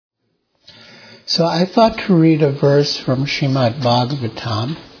So I thought to read a verse from Srimad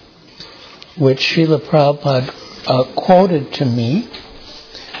Bhagavatam, which Srila Prabhupada quoted to me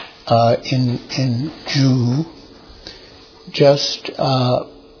in June, just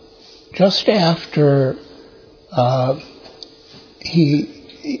after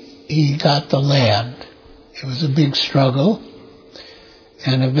he got the land. It was a big struggle,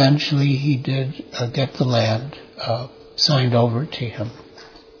 and eventually he did get the land signed over to him.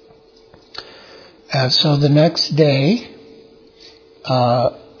 So the next day,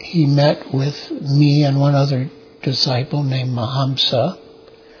 he met with me and one other disciple named Mahamsa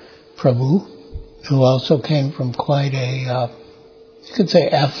Prabhu, who also came from quite a, you could say,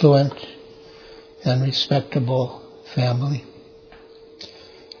 affluent and respectable family.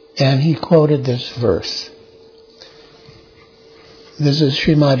 And he quoted this verse. This is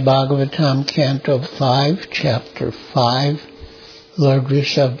Srimad Bhagavatam, Canto 5, Chapter 5, Lord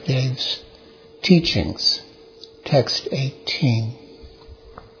Rishabhadev's Teachings, Text 18.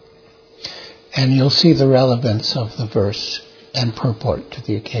 And you'll see the relevance of the verse and purport to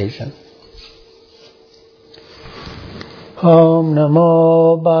the occasion. Om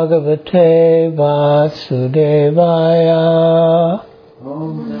Namo Bhagavate Vasudevaya.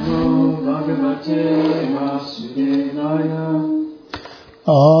 Om Namo Bhagavate Vasudevaya.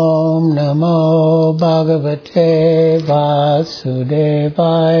 Om Namo Bhagavate Vasudevaya.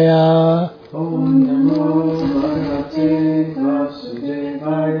 Om Namo Bhagavate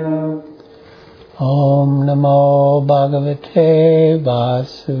Vasudevaya. Om Namo Bhagavate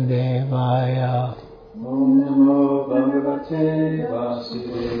Vasudevaya. Om Namo Bhagavate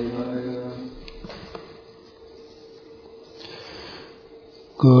Vasudevaya.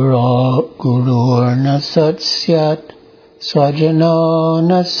 Gurur na satsyat, swajano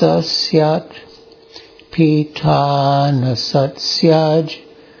na sasyat, pita na satsyaj,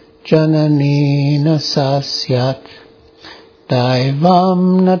 janani na sasyat,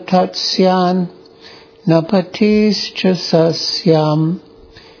 daivam na tatsyan, na patischa sasyam,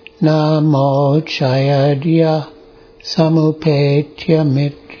 na mochayadya samupetya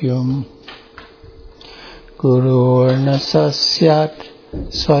mityum. Gurur na sasyat,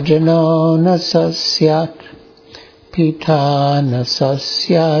 swajano na sasyat, pita na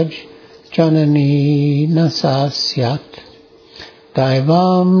sasyaj, janani na sasyat,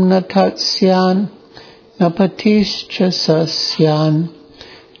 daivam na tatsyan, na patischa sasyan,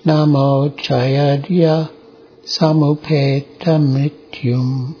 namo chayadya samupeta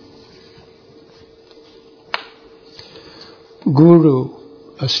mrityum. Guru,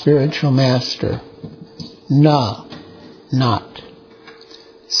 a spiritual master. Na, not.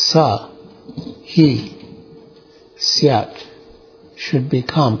 Sa, he. Syat, should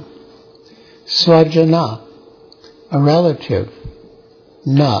become. Swajana, a relative.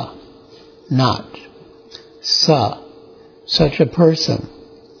 Na, not. Sa, such a person.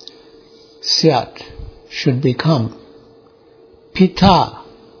 Syat, should become. Pita,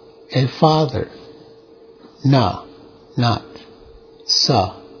 a father. Na, not.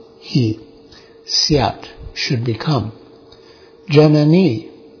 Sa, he. Syat, should become. Janani,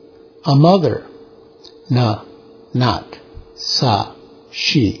 a mother. Na, not. Sa,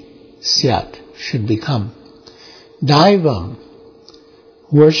 she. Syat, should become. Daivam,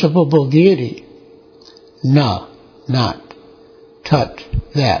 worshipable deity. Na, not. Tat,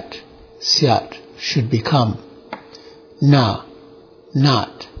 that. Syat, should become. Na,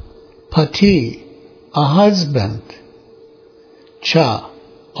 not. Pati, a husband. Cha,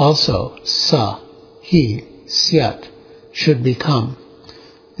 also. Sa, he. Syat, should become.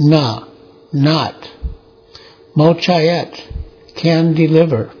 Na, not. Mochayet, can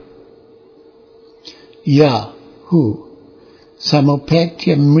deliver. Ya, who.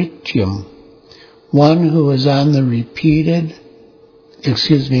 Samupetya mrityum, one who is on the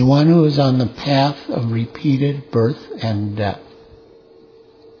path of repeated birth and death.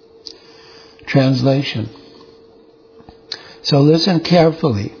 Translation. So listen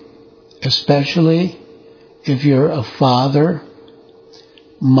carefully, especially if you're a father,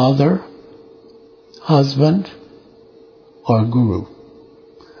 mother, husband, or guru.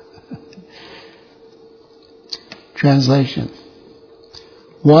 Translation.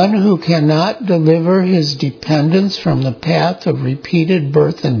 One who cannot deliver his dependents from the path of repeated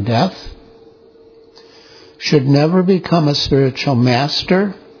birth and death should never become a spiritual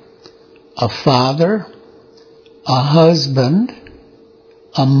master, a father, a husband,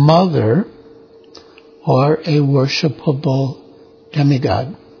 a mother, or a worshipable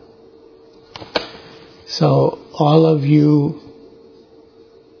demigod. So all of you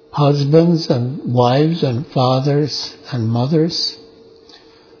husbands and wives and fathers and mothers,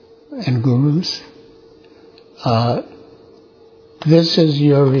 and gurus. This is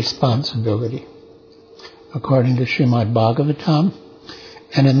your responsibility, according to Srimad Bhagavatam.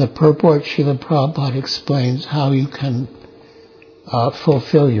 And in the purport, Srila Prabhupada explains how you can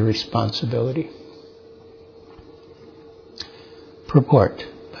fulfill your responsibility. Purport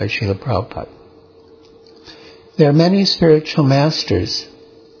by Srila Prabhupada. There are many spiritual masters,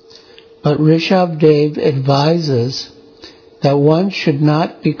 but Rishabdev advises that one should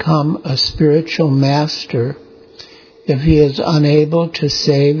not become a spiritual master if he is unable to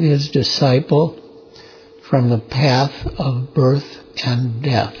save his disciple from the path of birth and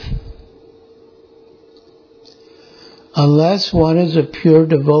death. Unless one is a pure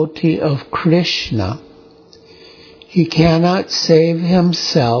devotee of Krishna, he cannot save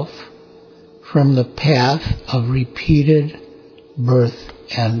himself from the path of repeated birth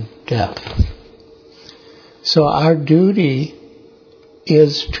and death. So our duty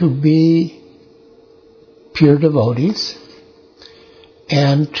is to be pure devotees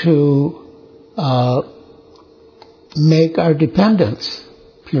and to make our dependents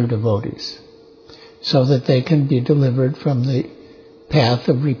pure devotees so that they can be delivered from the path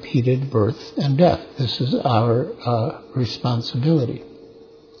of repeated birth and death. This is our responsibility.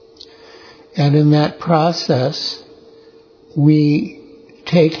 And in that process, we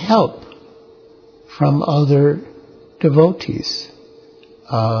take help from other devotees.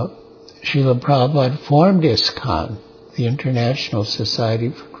 Srila Prabhupada formed ISKCON, the International Society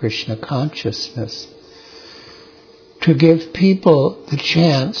for Krishna Consciousness, to give people the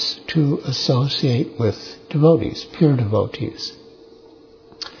chance to associate with devotees, pure devotees.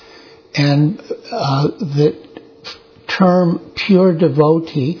 And the term pure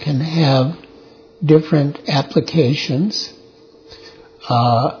devotee can have different applications,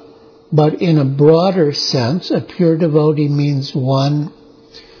 but in a broader sense, a pure devotee means one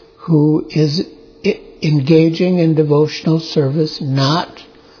who is engaging in devotional service not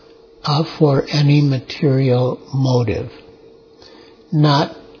for any material motive,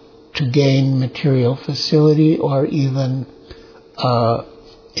 not to gain material facility or even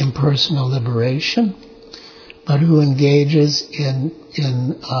impersonal liberation, but who engages in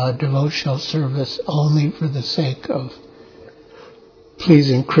devotional service only for the sake of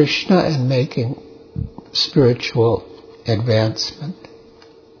pleasing Krishna and making spiritual advancement.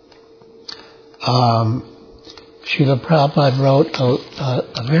 Srila Prabhupada wrote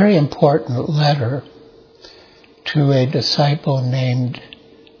a very important letter to a disciple named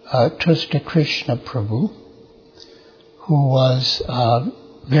Tusta Krishna Prabhu, who was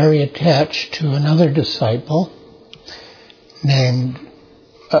very attached to another disciple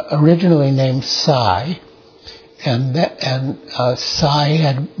originally named Sai, and Sai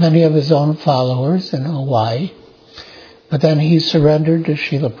had many of his own followers in Hawaii, but then he surrendered to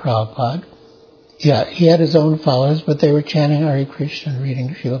Srila Prabhupada. Yeah, he had his own followers, but they were chanting Hare Krishna and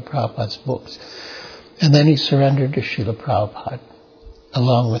reading Srila Prabhupada's books. And then he surrendered to Srila Prabhupada,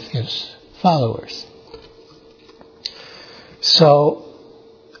 along with his followers. So,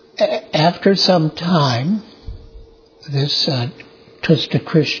 after some time, this Tusta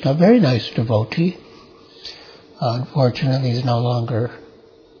Krishna, very nice devotee, unfortunately he's no longer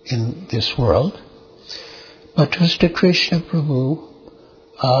in this world, but Tusta Krishna Prabhu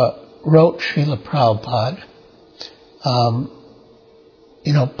wrote Srila Prabhupada,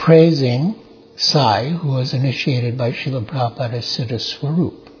 praising Sai, who was initiated by Srila Prabhupada as Siddha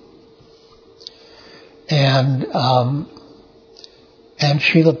Swarup. And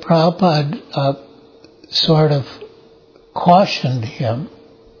Srila Prabhupada sort of cautioned him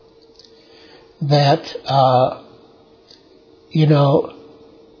that,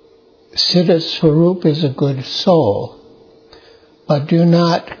 Siddha Swarup is a good soul, but do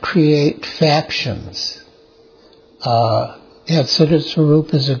not create factions. Siddha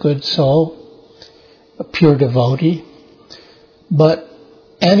Swarup is a good soul, a pure devotee, but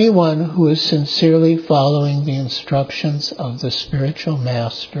anyone who is sincerely following the instructions of the spiritual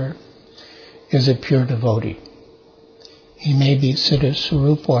master is a pure devotee. He may be Siddha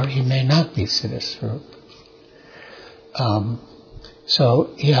Swarup or he may not be Siddha Swarup.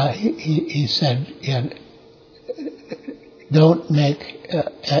 He said, don't make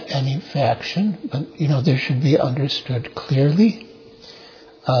any faction, but there should be understood clearly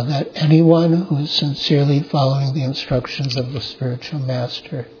that anyone who is sincerely following the instructions of the spiritual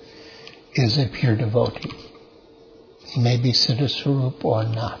master is a pure devotee. He may be Siddha Swarup or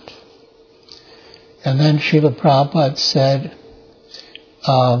not. And then Srila Prabhupada said,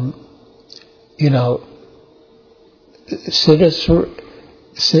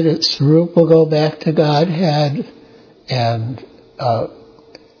 Siddha Swarup will go back to Godhead, and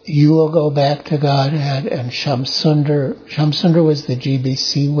you will go back to Godhead, and Shamsundar was the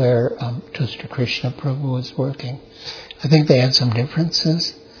GBC where Tusta Krishna Prabhu was working. I think they had some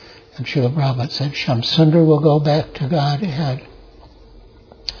differences. And Srila Prabhupada said, Shamsundar will go back to Godhead.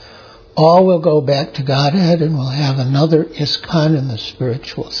 All will go back to Godhead, and we'll have another ISKCON in the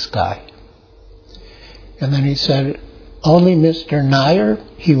spiritual sky. And then he said, only Mr. Nair,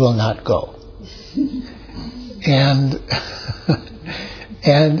 he will not go. And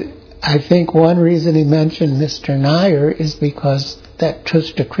I think one reason he mentioned Mr. Nair is because that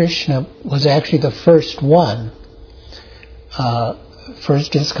Tusta Krishna was actually the first one,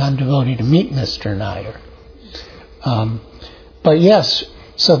 first ISKCON devotee to meet Mr. Nair. But yes,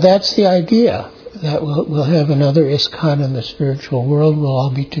 so that's the idea, that we'll have another ISKCON in the spiritual world. We'll all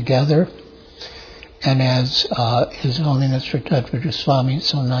be together. And as His Holiness Tattva Swami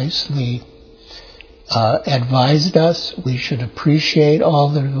so nicely advised us, we should appreciate all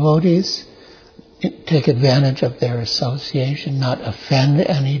the devotees, take advantage of their association, not offend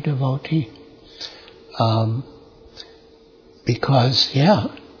any devotee. Because,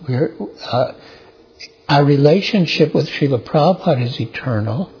 our relationship with Srila Prabhupada is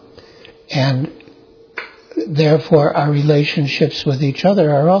eternal, and therefore our relationships with each other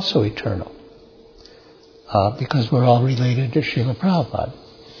are also eternal, because we're all related to Srila Prabhupada.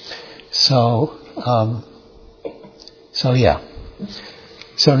 So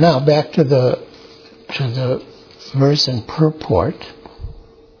now back to the verse and purport.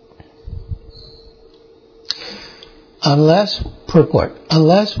 Unless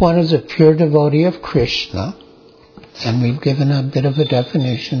one is a pure devotee of Krishna, and we've given a bit of a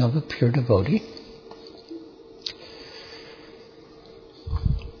definition of a pure devotee.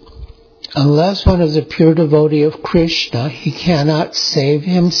 Unless one is a pure devotee of Krishna, he cannot save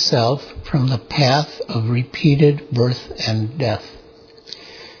himself from the path of repeated birth and death.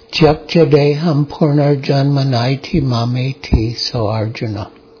 Tyaktya deham purnarjanma naiti mameti, so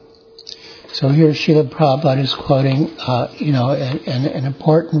Arjuna. So here Srila Prabhupada is quoting, an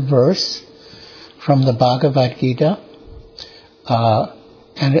important verse from the Bhagavad Gita,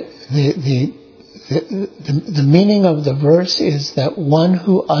 and the meaning of the verse is that one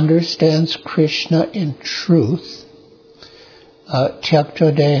who understands Krishna in truth,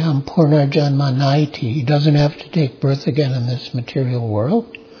 Tyaktya deham purnarjanma naiti, he doesn't have to take birth again in this material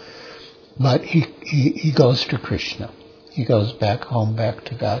world, but he goes to Krishna. He goes back home, back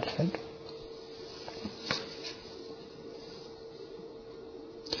to Godhead.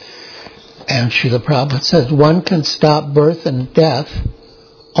 And Srila Prabhupada says one can stop birth and death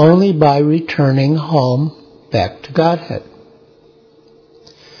only by returning home back to Godhead.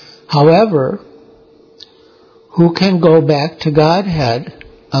 However, who can go back to Godhead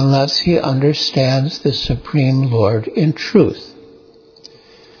unless he understands the Supreme Lord in truth?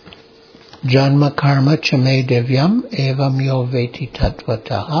 Janma karma chame divyam evam yo veti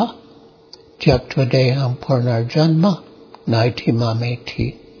tattvataha tyaktva deham purnarjanma naiti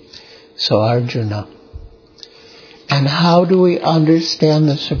mameti. So Arjuna. And how do we understand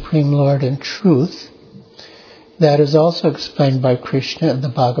the Supreme Lord in truth? That is also explained by Krishna in the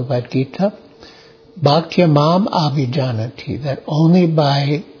Bhagavad Gita. Bhaktya mam abhijanati, that only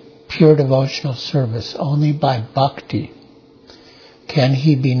by pure devotional service, only by bhakti, can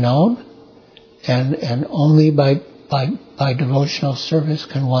he be known, and only by devotional service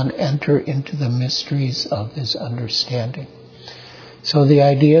can one enter into the mysteries of his understanding. So the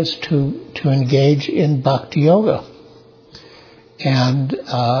idea is to engage in bhakti yoga, and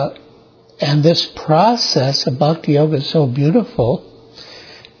this process of bhakti yoga is so beautiful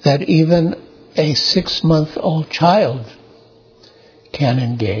that even a 6-month-old child can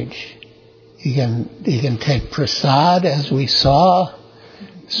engage. He can take prasad, as we saw,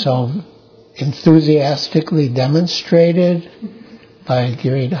 so enthusiastically demonstrated by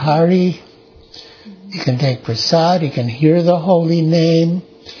Giridhari. He can take prasad, he can hear the holy name,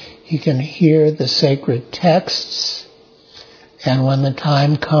 he can hear the sacred texts, and when the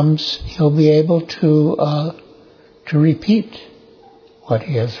time comes, he'll be able to repeat what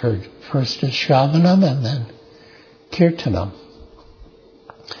he has heard. First is Shravanam and then Kirtanam.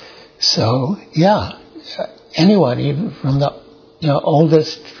 So, anyone, even from the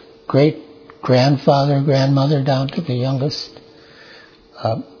oldest great-grandfather, grandmother, down to the youngest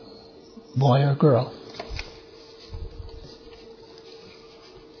boy or girl.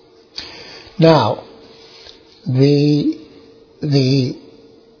 Now, the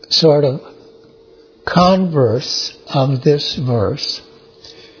sort of converse of this verse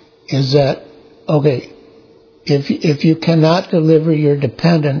is that, if you cannot deliver your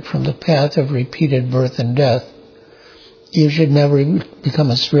dependent from the path of repeated birth and death, you should never become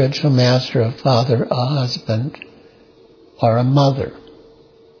a spiritual master, a father, a husband, or a mother.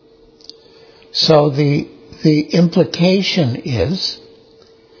 So the implication is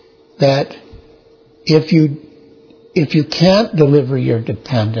that if you can't deliver your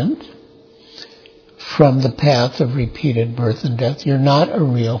dependent from the path of repeated birth and death, you're not a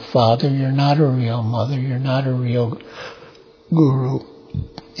real father, you're not a real mother, you're not a real guru,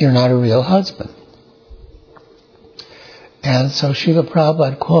 you're not a real husband. And so Srila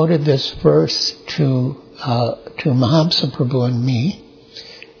Prabhupada quoted this verse to Mahamsa Prabhu and me,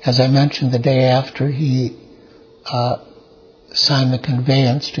 as I mentioned, the day after he signed the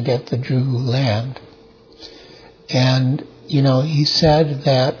conveyance to get the Juhu land. And, he said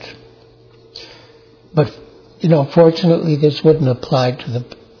that, but, fortunately this wouldn't apply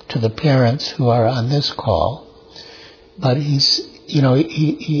to the parents who are on this call. But he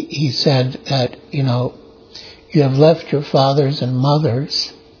said that, you have left your fathers and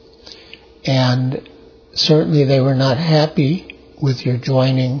mothers, and certainly they were not happy with your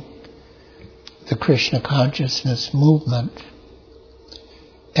joining the Krishna consciousness movement.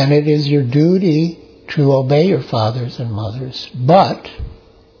 And it is your duty to obey your fathers and mothers. But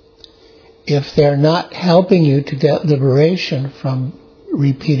if they're not helping you to get liberation from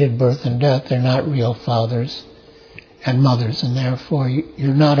repeated birth and death, they're not real fathers and mothers, and therefore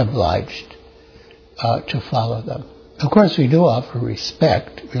you're not obliged to follow them. Of course, we do offer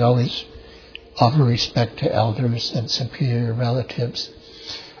respect. We always offer respect to elders and superior relatives.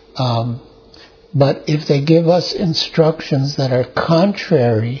 But if they give us instructions that are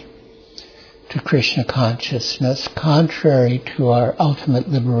contrary to Krishna consciousness, contrary to our ultimate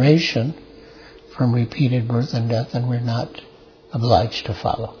liberation from repeated birth and death, then we're not obliged to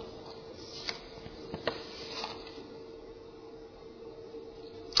follow.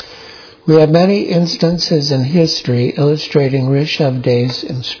 We have many instances in history illustrating Rishabhdeva's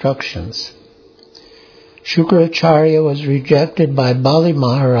instructions. Shukracharya was rejected by Bali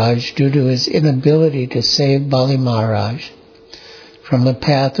Maharaj due to his inability to save Bali Maharaj from the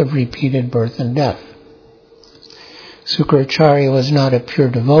path of repeated birth and death. Shukracharya was not a pure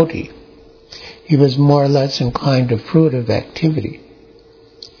devotee. He was more or less inclined to fruitive activity.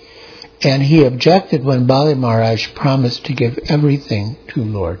 And he objected when Bali Maharaj promised to give everything to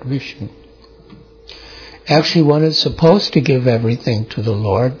Lord Vishnu. Actually, one is supposed to give everything to the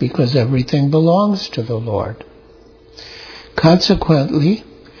Lord because everything belongs to the Lord. Consequently,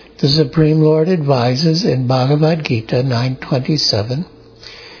 the Supreme Lord advises in Bhagavad Gita 9:27,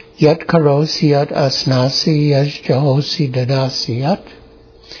 Yat karosi yat asnasi yat jahosi dadasi yat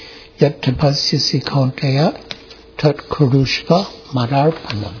tapasyasi kaunteya tat kurushva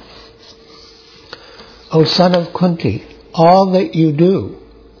madarpanam. O son of Kunti, all that you do,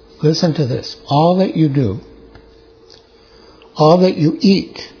 listen to this, all that you do, all that you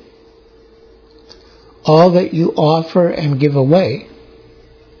eat, all that you offer and give away,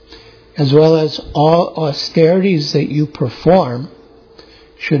 as well as all austerities that you perform,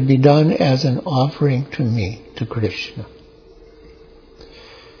 should be done as an offering to me, to Krishna.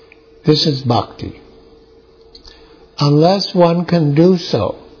 This is bhakti. Unless one can do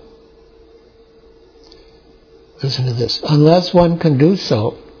so, listen to this, unless one can do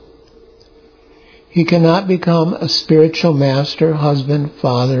so, he cannot become a spiritual master, husband,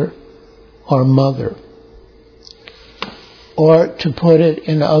 father, or mother. Or to put it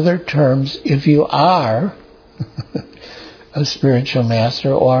in other terms, if you are a spiritual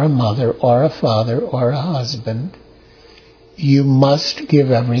master or a mother or a father or a husband, you must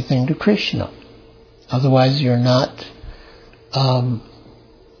give everything to Krishna. Otherwise you're not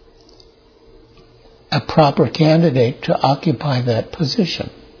a proper candidate to occupy that position.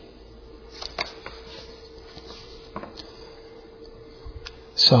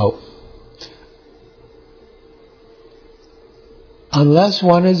 So, unless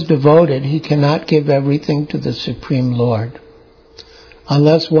one is devoted, he cannot give everything to the Supreme Lord.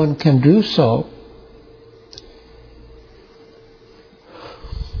 Unless one can do so,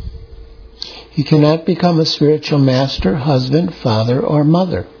 he cannot become a spiritual master, husband, father, or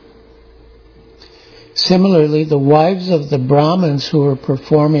mother. Similarly, the wives of the Brahmins who were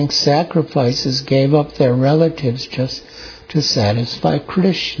performing sacrifices gave up their relatives just to satisfy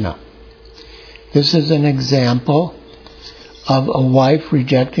Krishna. This is an example of a wife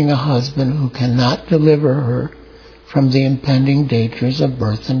rejecting a husband who cannot deliver her from the impending dangers of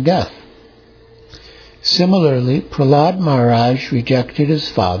birth and death. Similarly, Prahlad Maharaj rejected his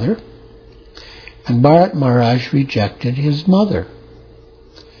father, and Bharat Maharaj rejected his mother.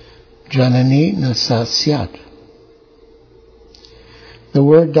 Janani nasasyat. The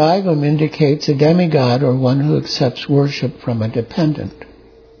word daimon indicates a demigod or one who accepts worship from a dependent.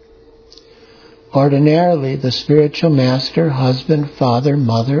 Ordinarily, the spiritual master, husband, father,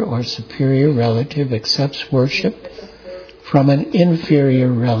 mother, or superior relative accepts worship from an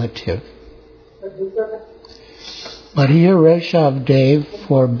inferior relative. But here Reshav Dev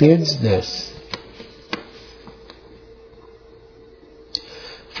forbids this.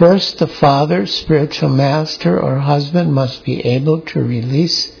 First, the father, spiritual master, or husband must be able to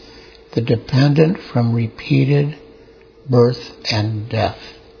release the dependent from repeated birth and death.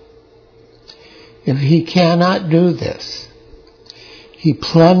 If he cannot do this, he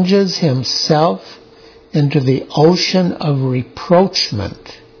plunges himself into the ocean of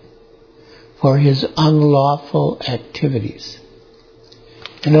reproachment for his unlawful activities.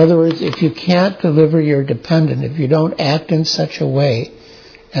 In other words, if you can't deliver your dependent, if you don't act in such a way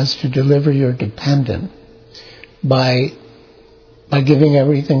as to deliver your dependent by giving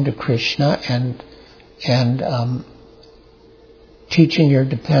everything to Krishna and teaching your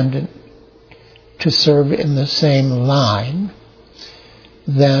dependent to serve in the same line,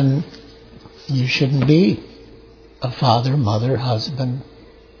 then you shouldn't be a father, mother, husband,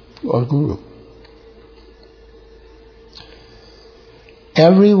 or guru.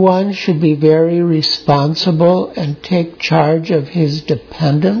 Everyone should be very responsible and take charge of his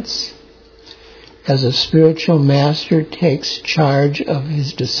dependents as a spiritual master takes charge of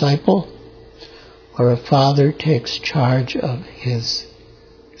his disciple or a father takes charge of his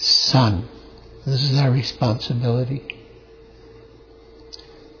son. This is our responsibility.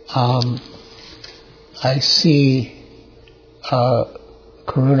 I see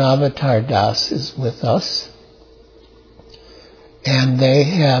Karunavatar Das is with us, and they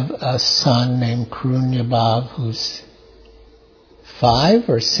have a son named Karunyabhav who's 5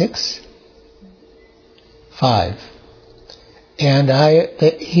 or 6? 5. And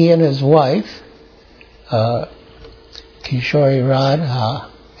he and his wife, Kishori Radha,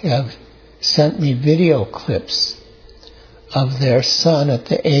 have sent me video clips of their son at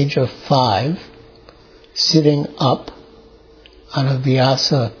the age of 5 sitting up on a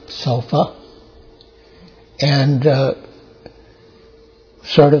Vyasa sofa and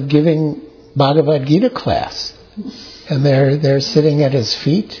sort of giving Bhagavad Gita class. And they're sitting at his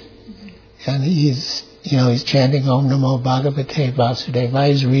feet, and he's chanting Om Namo Bhagavate Vasudevaya.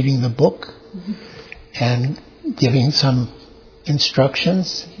 He's reading the book and giving some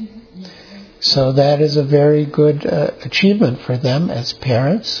instructions. So that is a very good achievement for them as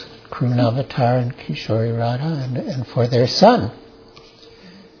parents, Karunavatar and Kishori Radha, and for their son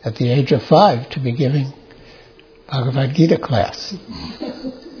at the age of 5 to be giving Bhagavad Gita class.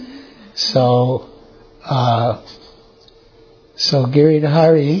 So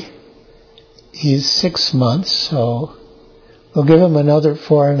Giridhari, he's 6 months, so we'll give him another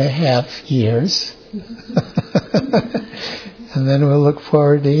 4.5 years. And then we'll look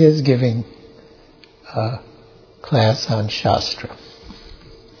forward to his giving class on Shastra.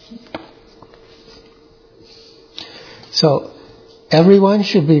 So everyone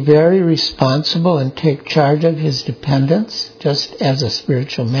should be very responsible and take charge of his dependents, just as a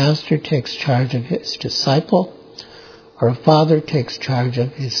spiritual master takes charge of his disciple, or a father takes charge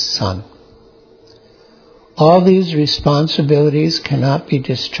of his son. All these responsibilities cannot be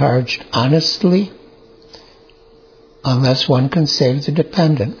discharged honestly unless one can save the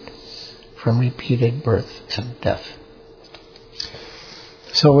dependent from repeated birth and death.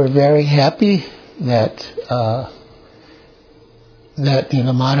 So we're very happy that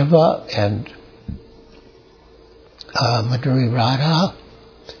Nilamadeva and Madhuri Radha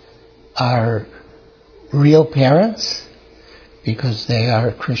are real parents because they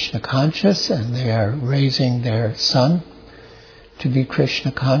are Krishna conscious and they are raising their son to be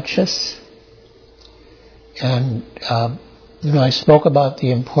Krishna conscious. And I spoke about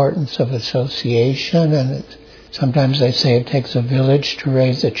the importance of association, and sometimes they say it takes a village to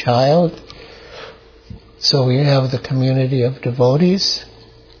raise a child. So we have the community of devotees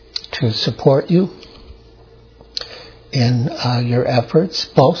to support you in your efforts,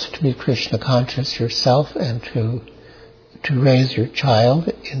 both to be Krishna conscious yourself and to raise your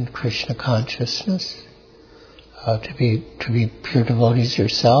child in Krishna consciousness, to be pure devotees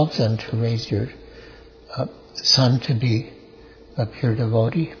yourselves and to raise your son to be a pure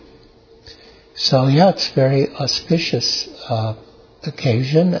devotee. So it's a very auspicious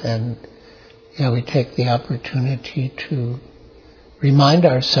occasion, and we take the opportunity to remind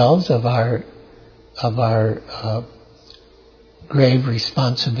ourselves of our grave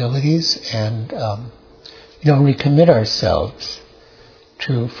responsibilities and recommit ourselves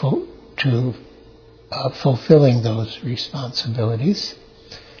to fulfilling those responsibilities,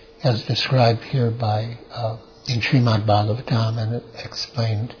 as described here by in Srimad Bhagavatam and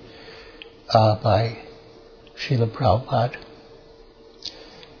explained by Srila Prabhupada.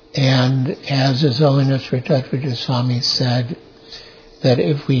 And as His Holiness Ritatvija Swami said, that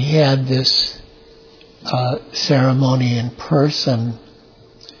if we had this ceremony in person,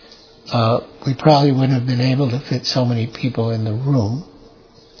 we probably wouldn't have been able to fit so many people in the room.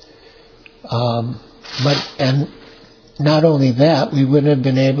 And not only that, we wouldn't have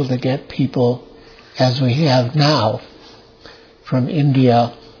been able to get people as we have now from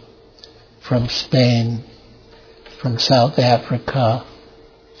India, from Spain, from South Africa,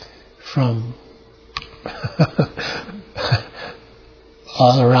 from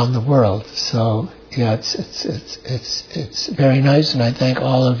all around the world. So yeah, it's very nice, and I thank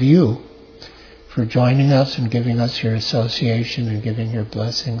all of you for joining us and giving us your association and giving your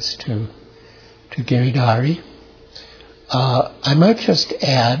blessings to Giridhari. I might just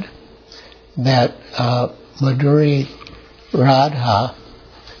add that Madhuri Radha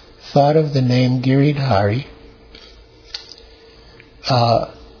thought of the name Giridhari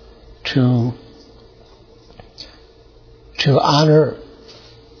to honor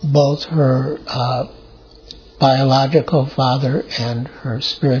both her biological father and her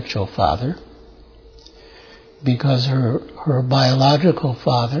spiritual father, because her biological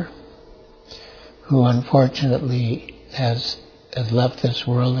father, who unfortunately has left this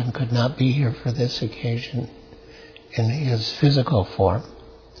world and could not be here for this occasion in his physical form,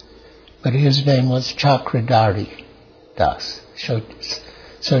 but his name was Chakradhari Das.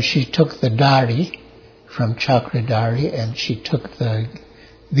 So she took the Dari from Chakradhari, and she took the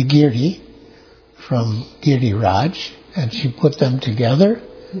Giri from Giriraj, and she put them together,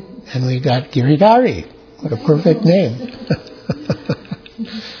 and we got Giridhari. What a perfect name.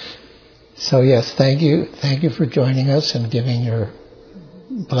 So yes, thank you for joining us and giving your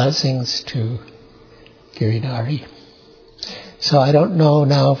blessings to Giridhari. So I don't know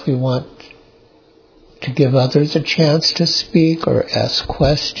now if we want to give others a chance to speak or ask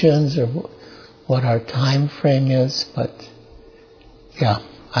questions or what our time frame is, but yeah,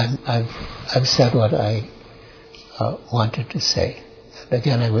 I've said what I wanted to say. And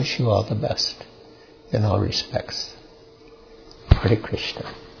again, I wish you all the best in all respects. Hare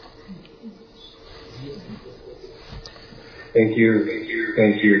Krishna. Thank you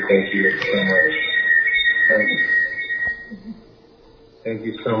so much. Thank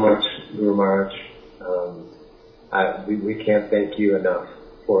you so much, Guru Maharaj. We can't thank you enough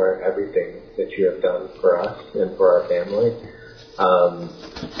for everything that you have done for us and for our family.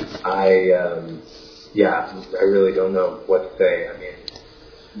 I really don't know what to say. I mean,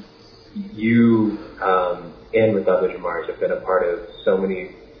 you and with Advaita Maharaj have been a part of so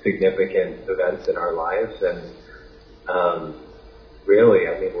many significant events in our lives, and really,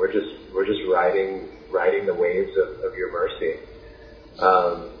 I mean, we're just riding the waves of your mercy.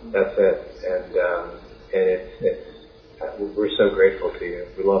 That's it, and we're so grateful to you.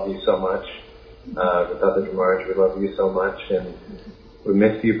 We love you so much. With Advaita Maharaj, we love you so much, and we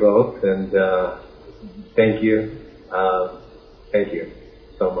miss you both. And thank you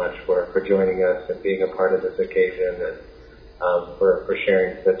so much for joining us and being a part of this occasion, and for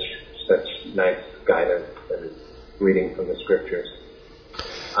sharing such nice guidance and reading from the scriptures.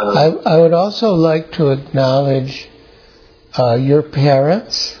 I would also like to acknowledge your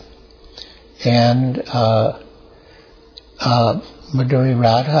parents and Madhuri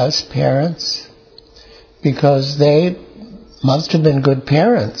Radha's parents, because they must have been good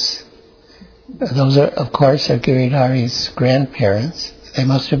parents. Those are, of course, are Giridhari's grandparents. They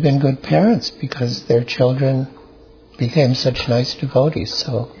must have been good parents because their children became such nice devotees.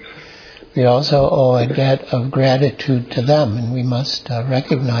 So we also owe a debt of gratitude to them, and we must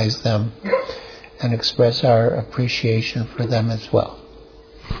recognize them and express our appreciation for them as well.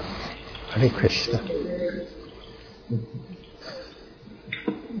 Hare Krishna.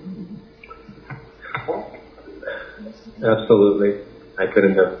 Absolutely. I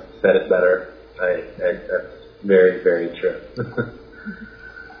couldn't have said it better. That's very, very true.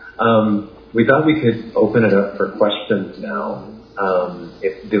 We thought we could open it up for questions now.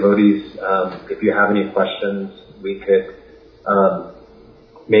 If devotees, if you have any questions, we could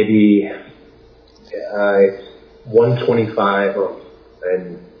maybe it's 1:25, or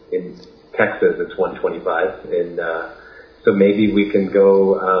in Texas it's 1:25, so maybe we can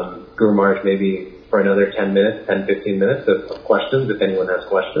go Guru Maharaj, maybe for another 10 minutes, 10-15 minutes of questions, if anyone has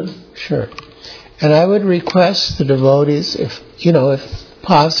questions. Sure. And I would request the devotees, if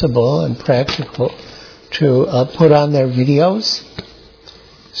possible and practical, to put on their videos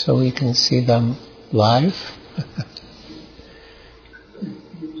so we can see them live.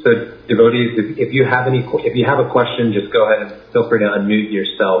 So devotees, if you have a question, just go ahead and feel free to unmute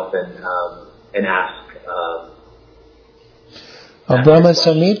yourself and ask. Brahma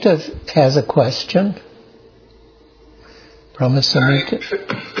Samhita has a question. Brahma Samhita.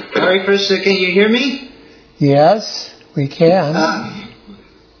 Hare Krishna, can you hear me? Yes, we can.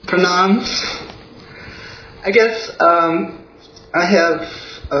 Pranams. I guess I have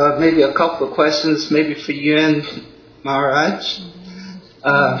maybe a couple of questions, maybe for you and Maharaj.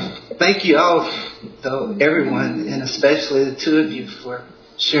 Thank you all, though, everyone, and especially the two of you for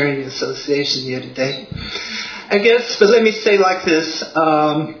sharing the association here today. I guess, but let me say like this.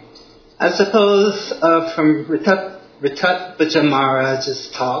 I suppose from Rithatvaja Maharaj's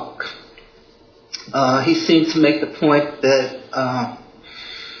talk, he seemed to make the point that,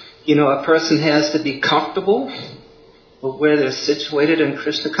 a person has to be comfortable with where they're situated in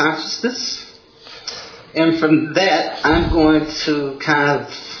Krishna consciousness. And from that, I'm going to kind of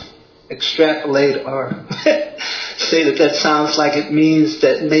extrapolate or say that sounds like it means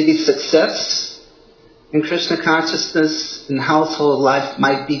that maybe success in Krishna consciousness and household life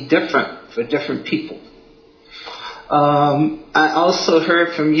might be different for different people. I also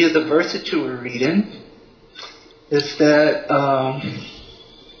heard from you the verse that you were reading is that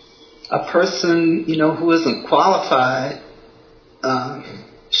a person, who isn't qualified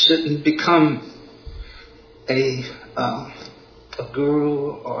shouldn't become a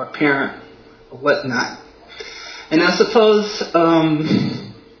guru or a parent or whatnot. And I suppose,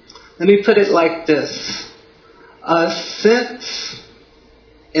 let me put it like this. Since,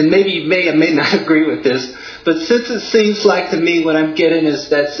 and maybe you may or may not agree with this, but since it seems like to me what I'm getting is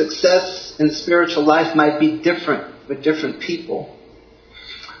that success in spiritual life might be different for different people.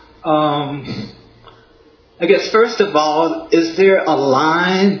 I guess first of all, is there a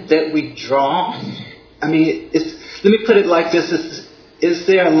line that we draw? I mean, let me put it like this. Is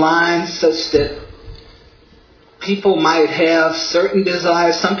there a line such that people might have certain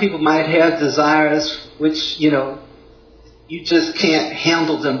desires? Some people might have desires which, you just can't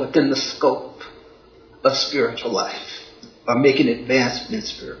handle them within the scope of spiritual life or make an advancement in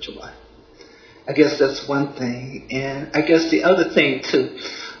spiritual life. I guess that's one thing. And I guess the other thing too,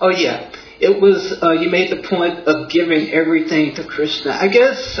 it was, you made the point of giving everything to Krishna. I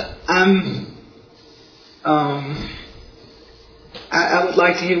guess I would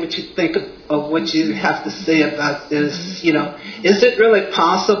like to hear what you think of what you have to say about this. Is it really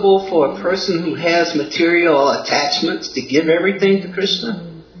possible for a person who has material attachments to give everything to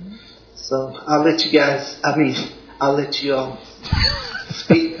Krishna? So I'll let you all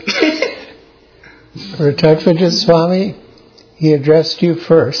speak. Rithatvaja Swami, he addressed you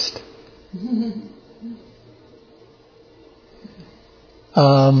first.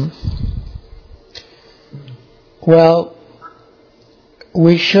 Well,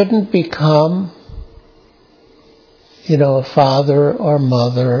 we shouldn't become, a father or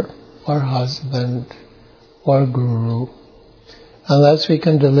mother or husband or guru unless we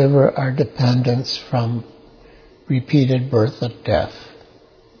can deliver our dependents from repeated birth and death.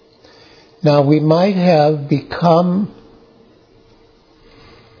 Now, we might have become,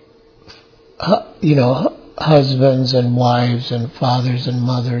 husbands and wives and fathers and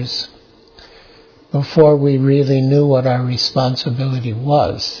mothers before we really knew what our responsibility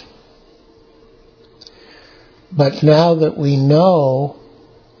was. But now that we know,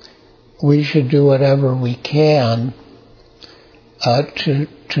 we should do whatever we can to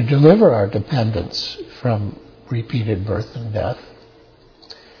deliver our dependents from repeated birth and death,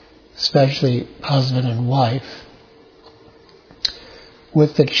 especially husband and wife.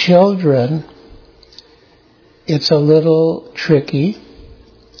 With the children, it's a little tricky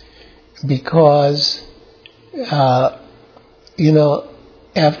because, after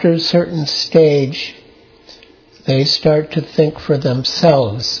a certain stage, they start to think for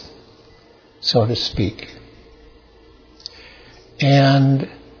themselves, so to speak. And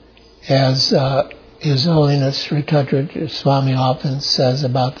as His Holiness Rithatvaja Swami often says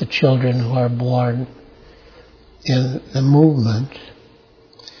about the children who are born in the movement,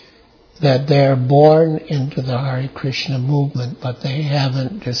 that they're born into the Hare Krishna movement, but they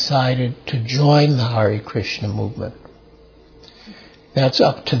haven't decided to join the Hare Krishna movement. That's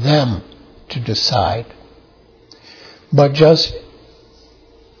up to them to decide. But just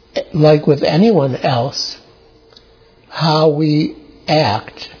like with anyone else, how we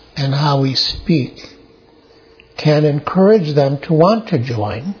act and how we speak can encourage them to want to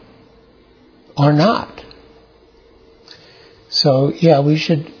join or not. So,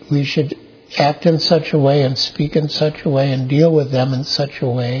 we should act in such a way and speak in such a way and deal with them in such a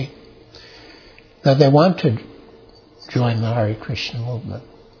way that they want to join the Hare Krishna movement.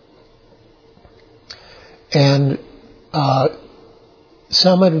 And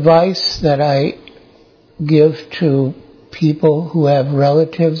some advice that I give to people who have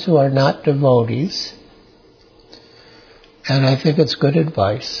relatives who are not devotees, and I think it's good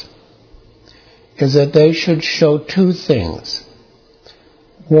advice, is that they should show two things.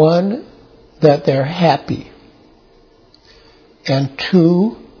 One, that they're happy. And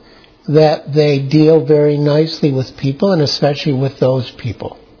two, that they deal very nicely with people, and especially with those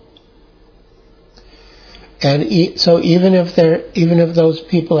people. And so even if those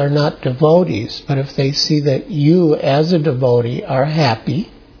people are not devotees, but if they see that you as a devotee are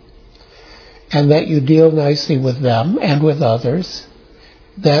happy, and that you deal nicely with them and with others,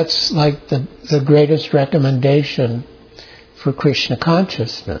 that's like the greatest recommendation for Krishna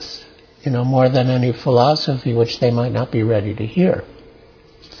consciousness, more than any philosophy which they might not be ready to hear.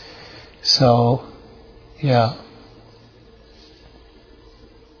 So, yeah.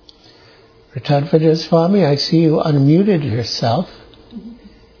 Ratadvaja Swami, I see you unmuted yourself.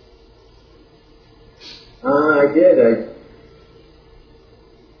 I did.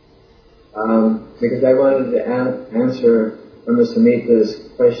 Because I wanted to answer Brahma Samhita's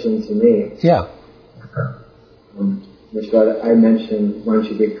question to me. Yeah. Which what I mentioned, one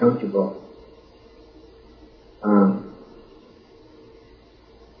should be comfortable.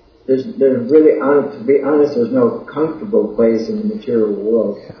 There's really, to be honest, there's no comfortable place in the material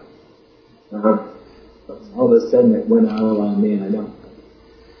world. Yeah. All of a sudden it went all on me, I know.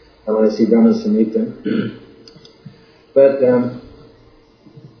 I want to see Brahma Samhita. But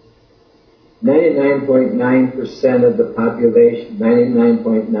 99.9% of the population,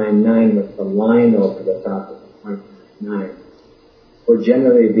 99.99 with the line over the top of the 0.9, will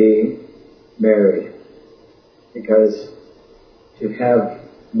generally be married. Because to have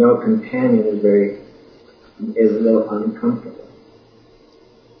no companion is a little uncomfortable.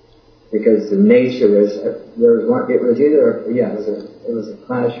 Because the nature is, it was a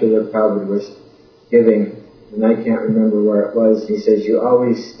class where the Prabhupada was giving, and I can't remember where it was. He says, you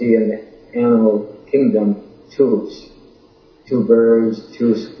always see in the animal kingdom two birds,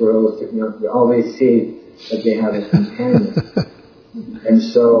 two squirrels, you always see that they have a companion. And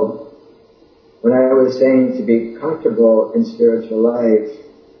so, when I was saying to be comfortable in spiritual life,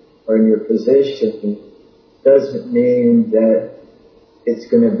 or in your position, doesn't mean that it's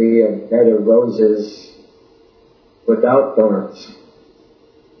going to be a bed of roses without thorns.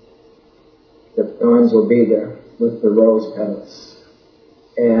 The thorns will be there with the rose petals.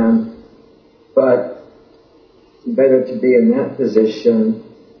 But better to be in that position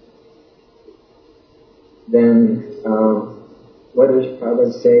than, what does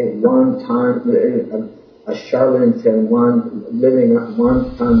Prabhupada say? A charlatan, living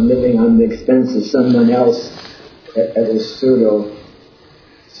on the expense of someone else as a pseudo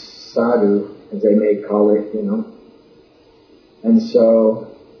sadhu, as they may call it, And so,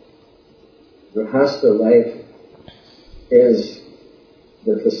 Grihastha life is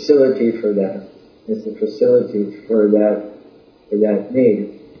the facility for that. It's the facility for that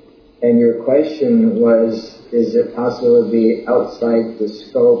need. And your question was, is it possible to be outside the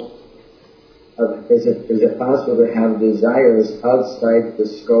scope of, is it possible to have desires outside the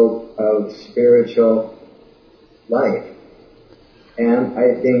scope of spiritual life? And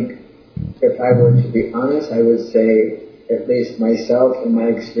I think, if I were to be honest, I would say, at least myself and my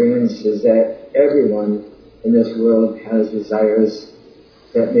experience is that everyone in this world has desires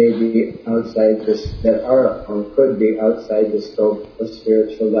that may be outside this, that are or could be outside the scope of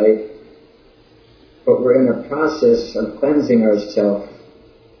spiritual life. But we're in a process of cleansing ourselves.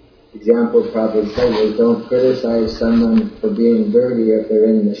 Example Prabhupada said is, don't criticize someone for being dirty if they're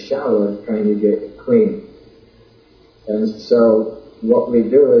in the shower trying to get clean. And so what we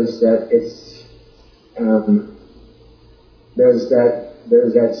do is that there's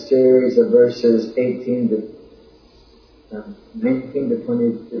that series of verses 18 to 19 to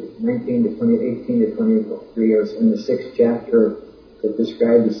 20, 19 to 20, 18 to 23, or in the 6th chapter that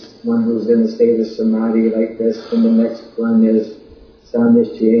describes one who's in a state of samadhi like this, and the next one is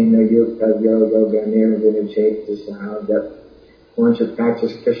Samishchena Yukta Yoga Ganir Vinacheta Saha, that one should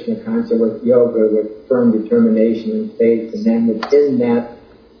practice Krishna consciousness with yoga, with firm determination and faith, and then within that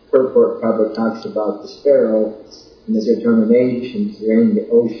purport Prabhupada talks about the sparrow and the determination to drain the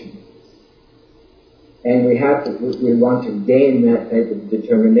ocean. And we want to gain that type of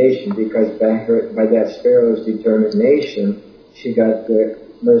determination, because by that sparrow's determination, she got the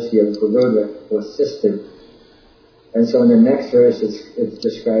mercy of Garuda who assisted. And so in the next verse it's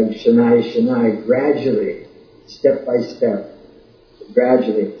described Shanai Shanai, gradually, step by step,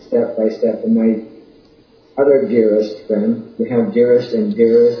 and other dearest friend. We have dearest, and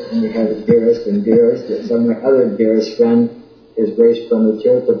we have dearest and dearest. So my other dearest friend is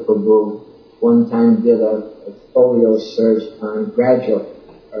Grihastha Prabhu. One time did a folio search on gradually.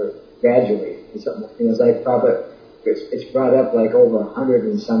 It's like probably it's brought up like over 100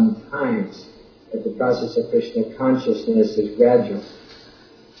 and some times that the process of Krishna consciousness is gradual.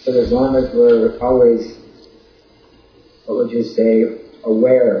 So as long as we're always,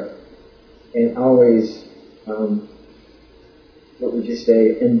 aware and always,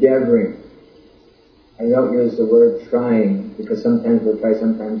 endeavoring. I don't use the word trying because sometimes we'll try,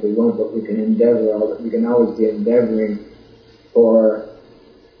 sometimes we won't, but we can endeavor. We can always be endeavoring for,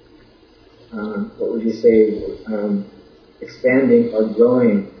 expanding or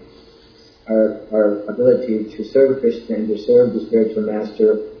growing our ability to serve Krishna and to serve the spiritual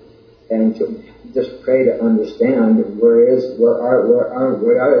master, and to just pray to understand what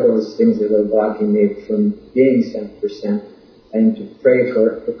are those things that are blocking me from being 100%, and to pray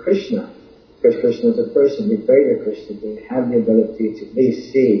for Krishna. Because Krishna is a person. We pray to Krishna to have the ability to at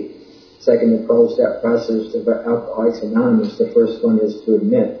least see. It's like in the 12-step process of Alcoholics Anonymous, the first one is to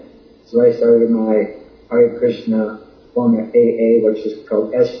admit. So I started my Hare Krishna form of AA, which is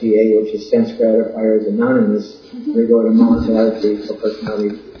called SGA, which is Sense Gratifiers Anonymous. We go to Maharati, so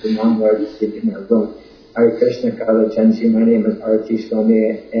personally, the non-Lord speaking our room. Hare Krishna Kala Chansi, my name is Arati Swami,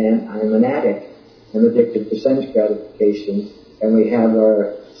 and I'm an addict. I'm addicted to sense gratification. And we have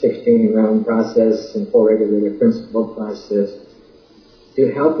our 16-round process and 4 regulated principle process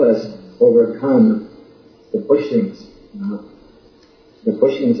to help us overcome the pushings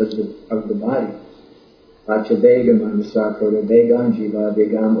of the body. Vachadegam, Anusakura Vegam, Jiva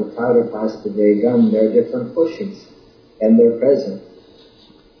Vegam, Uttara Pasta Vegam. There are different pushings, and they're present.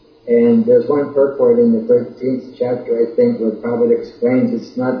 And there's one purport in the 13th chapter, I think, where Prabhupada explains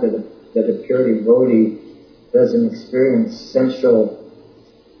it's not that a pure devotee doesn't experience sensual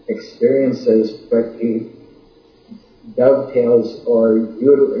experiences, but he dovetails or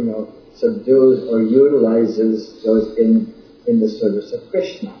subdues or utilizes those in the service of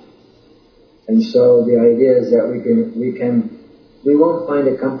Krishna. And so the idea is that we won't find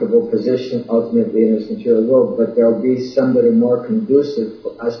a comfortable position ultimately in this material world, but there'll be some that are more conducive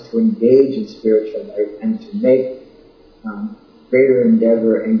for us to engage in spiritual life and to make greater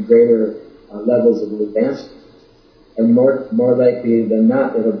endeavor and greater levels of advancement. And more likely than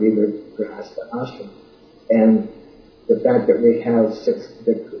not, it'll be the Grihastha Ashrama. And the fact that we have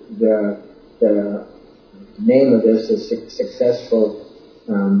the name of this is successful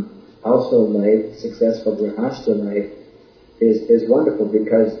household life, successful Grihastha life, is wonderful,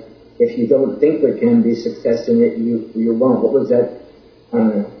 because if you don't think there can be success in it, you won't. What was that?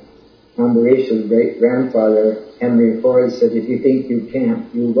 Ambarisha's great-grandfather, Henry Ford, said, if you think you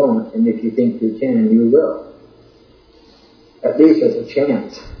can't, you won't, and if you think you can, you will. At least there's a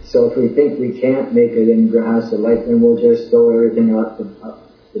chance. So if we think we can't make it in Grihastha life, then we'll just throw everything out,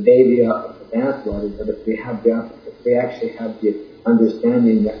 the baby out of the bathwater. But if we actually have the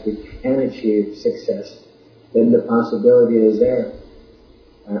understanding that we can achieve success, then the possibility is there.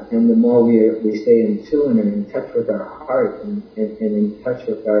 And the more we stay in tune and in touch with our heart and in touch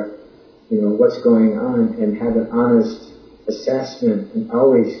with our, what's going on, and have an honest assessment, and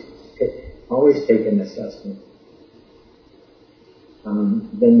always take an assessment,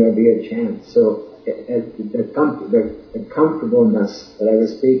 then there'll be a chance. So the comfortableness that I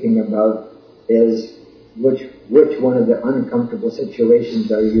was speaking about is which one of the uncomfortable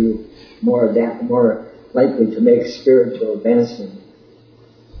situations are you more likely to make spiritual advancement?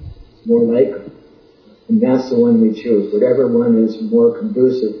 More likely. And that's the one we choose. Whatever one is more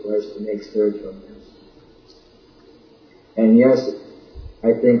conducive for us to make spiritual advancement. And yes,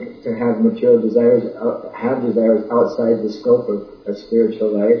 I think to have material desires, outside the scope of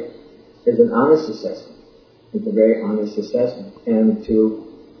spiritual life is an honest assessment. It's a very honest assessment. And to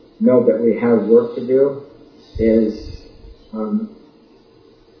know that we have work to do is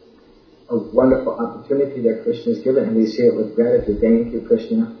a wonderful opportunity that Krishna has given, and we see it with gratitude. Thank you,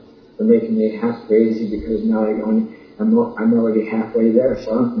 Krishna, for making me half crazy, because now I'm already halfway there,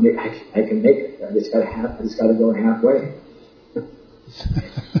 so I can make it. I just got to go halfway.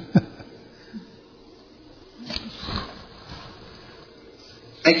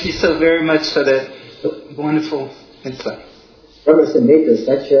 Thank you so very much for that wonderful insight. Brother Samhita is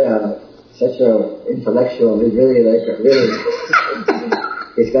such a intellectual. He's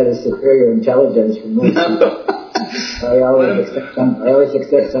he's got a superior intelligence from most people. I always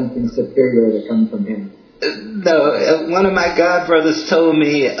expect something superior to come from him. No, one of my god brothers told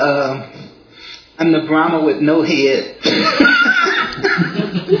me I'm the Brahma with no head.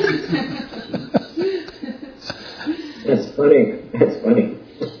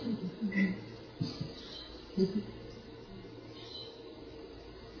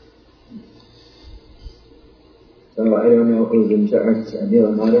 So I don't know who's in charge.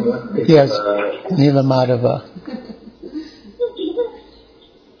 Nila Madhava? Yes, Nila Madhava.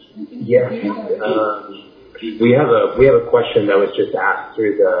 Yeah. We have a question that was just asked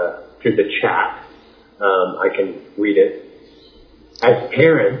through the chat. I can read it. As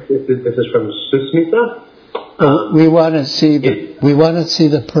parents, this is from Susmita. We want to see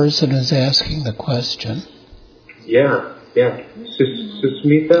the person who's asking the question. Yeah.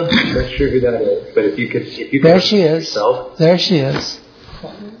 Susmita, I'm not sure who that is, but if you could there she is. Yourself. There she is.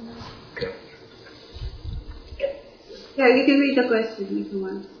 Okay. Yeah, you can read the question if you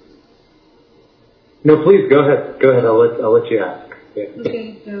want. No, please go ahead. Go ahead. I'll let you ask. Yeah.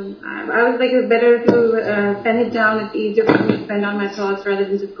 Okay, so I was like, it's better to pen it down. It's easier for me to pen down my thoughts rather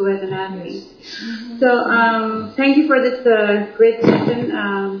than just go ahead and ask me. So thank you for this great session,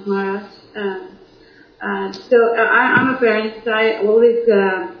 Maharaj. So I'm a parent, so I always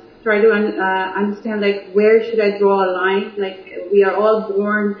try to understand, like, where should I draw a line? Like, we are all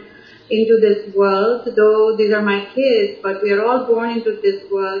born into this world, though these are my kids, but we are all born into this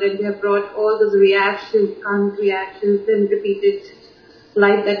world, and we have brought all those reactions, karmic reactions, and repeated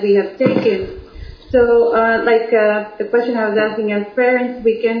life that we have taken. So, the question I was asking, as parents,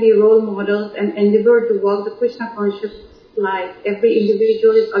 we can be role models and endeavor to walk the Krishna conscious life. Every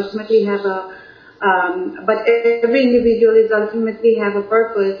individual is ultimately have a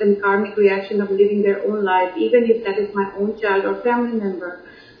purpose and karmic reaction of living their own life, even if that is my own child or family member.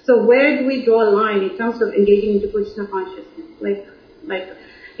 So where do we draw a line in terms of engaging into Krishna consciousness? Like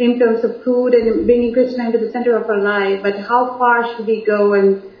in terms of food and bringing Krishna into the center of our life, but how far should we go,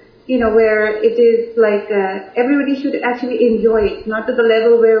 and where it is like everybody should actually enjoy it, not to the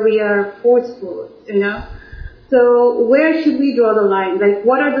level where we are forceful, So where should we draw the line? Like,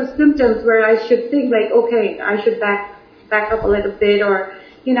 what are the symptoms where I should think, like, okay, I should back up a little bit, or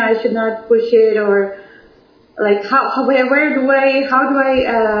I should not push it, or like how do I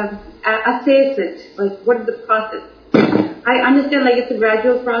assess it? Like, what is the process? I understand, like, it's a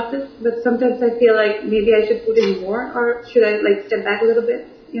gradual process, but sometimes I feel like maybe I should put in more, or should I step back a little bit?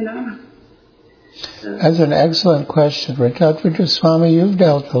 That's an excellent question, Rajat Swami. You've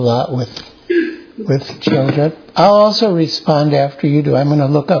dealt a lot with children. I'll also respond after you do. I'm going to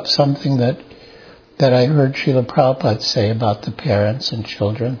look up something that I heard Srila Prabhupada say about the parents and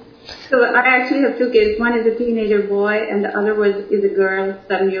children. So I actually have two kids. One is a teenager boy, and the other is a girl,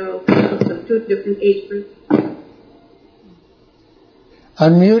 7-year-old. So two different age groups.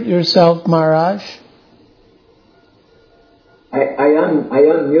 Unmute yourself, Maharaj. I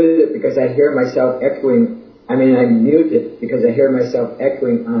unmuted it because I hear myself echoing. I mute it because I hear myself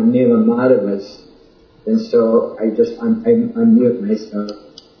echoing on Nila Madhava's, and so I unmute myself.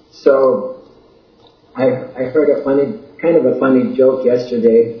 So I heard a funny joke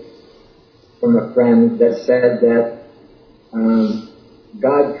yesterday from a friend that said that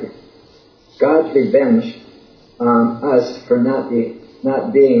God's revenge on us for not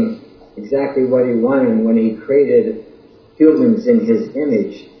being exactly what He wanted when He created humans in His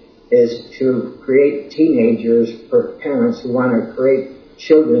image is to create teenagers for parents who want to create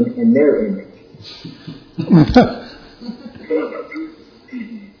children in their image.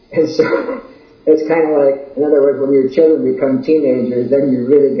 And so it's kind of like, in other words, when your children become teenagers, then you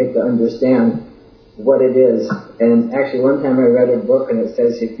really get to understand what it is. And actually, one time I read a book, and it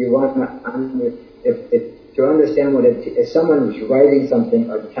says if you want to understand if someone is writing something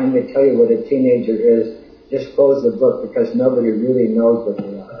or trying to tell you what a teenager is, just close the book, because nobody really knows what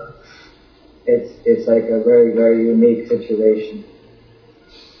they are. It's like a very, very unique situation.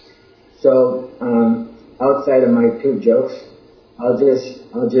 So outside of my two jokes, I'll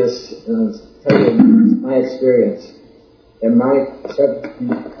just tell you my experience. And my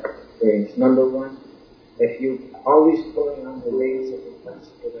experience, number one, if you always pulling on the reins of the horse,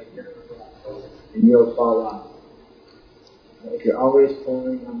 and you'll fall off. If you're always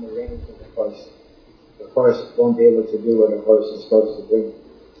pulling on the reins of the horse won't be able to do what a horse is supposed to do.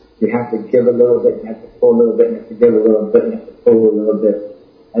 You have to give a little bit, you have to pull a little bit, you have to give a little bit, you have to pull a little bit.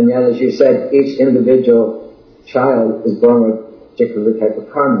 And then, as you said, each individual child is born with a particular type of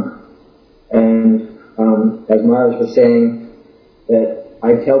karma. And as Maharaj was saying, that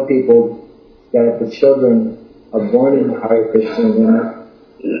I tell people that the children are born in Hare Krishna, they're not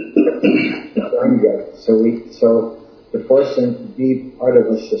born yet. So to force them to be part of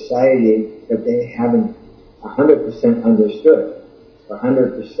a society that they haven't 100% understood,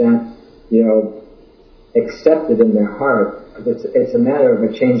 100%, accepted in their heart. It's a matter of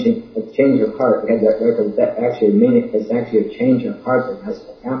a change of heart. It's actually a change of heart that has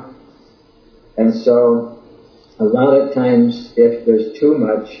to happen. And so, a lot of times, if there's too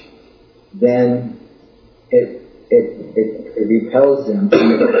much, then it it repels them.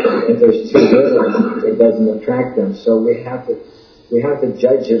 If there's too little, it doesn't attract them. So we have to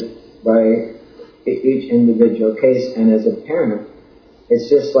judge it by each individual case. And as a parent, it's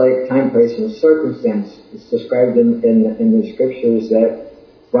just like time, place, and circumstance. It's described in the scriptures that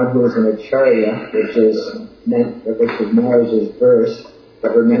one who is in a charya, which is Mars' verse,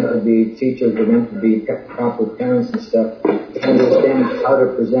 but we're meant to be teachers, we're meant to be proper parents and stuff, to understand how to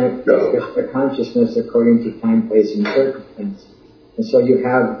present the consciousness according to time, place, and circumstance. And so you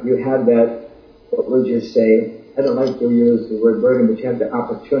have that, what would you say, I don't like to use the word burden, but you have the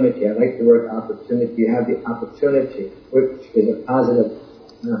opportunity. I like the word opportunity. You have the opportunity, which is a positive,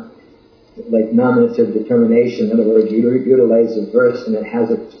 like nominative determination. In other words, you utilize a verse and it has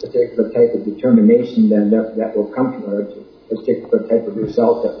a particular type of determination that will come from it, a particular type of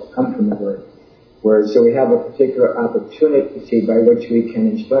result that will come from the word. So we have a particular opportunity by which we can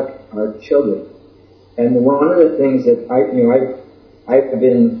instruct our children. And one of the things that I've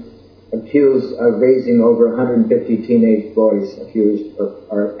been accused of raising over 150 teenage boys, accused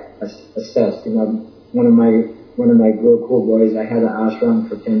or assessed. One of my real cool boys, I had an ashram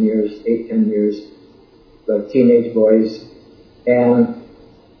for 10 years, 10 years, the teenage boys. And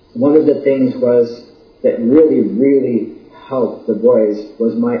one of the things was that really, really helped the boys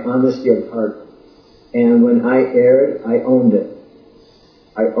was my honesty of heart. And when I erred, I owned it.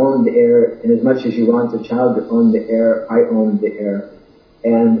 I owned the error, and as much as you want the child to own the error, I owned the error.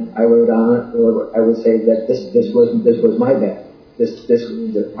 And I would say that this was my bad.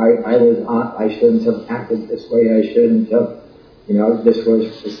 I was off. I shouldn't have acted this way. I shouldn't have. This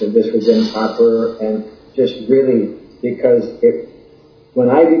was improper, and just really because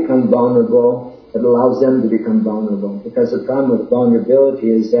when I become vulnerable, it allows them to become vulnerable. Because the problem with vulnerability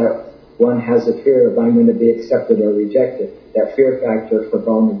is that one has a fear of I'm going to be accepted or rejected. That fear factor for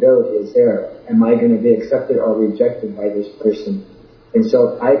vulnerability is there. Am I going to be accepted or rejected by this person? And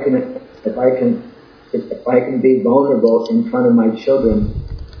so if I can be vulnerable in front of my children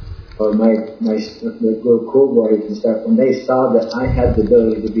or the little cool boys and stuff, when they saw that I had the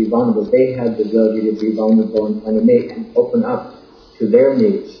ability to be vulnerable, they had the ability to be vulnerable in front of me and open up to their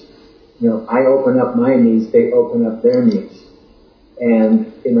needs. I open up my needs, they open up their needs.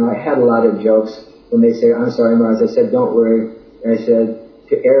 And, I had a lot of jokes when they say, I'm sorry, Mars. I said, don't worry. I said,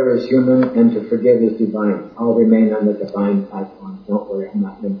 to err is human and to forgive is divine. I'll remain on the divine platform. Don't worry, I'm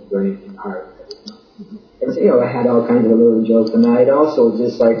not going to do anything hard. And so, I had all kinds of little jokes. And I'd also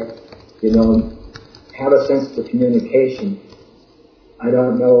just have a sense of communication. I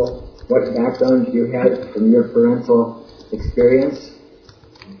don't know what background you had from your parental experience,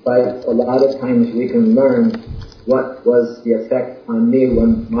 but a lot of times we can learn what was the effect on me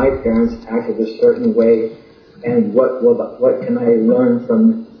when my parents acted a certain way, and what can I learn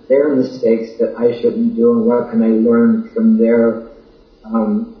from their mistakes that I shouldn't do, and what can I learn from their,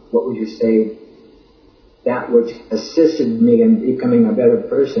 what would you say, that which assisted me in becoming a better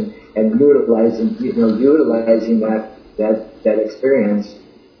person, and utilizing that experience.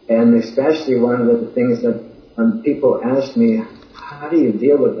 And especially one of the things that when people ask me, how do you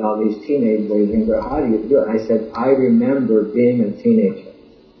deal with all these teenage boys? And go, how do you do it? I said, I remember being a teenager.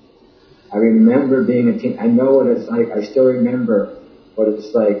 I remember being a teen. I know what it's like. I still remember what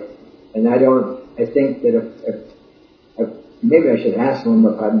it's like. And I think that if maybe I should ask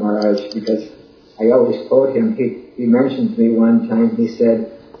Mahapad Maharaj, because I always quote him. He mentioned to me one time, he said,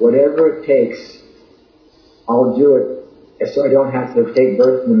 whatever it takes, I'll do it so I don't have to take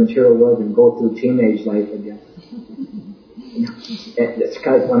birth in the material world and go through teenage life again. It's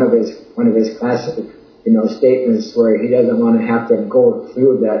kind of one of his classic, statements where he doesn't want to have to go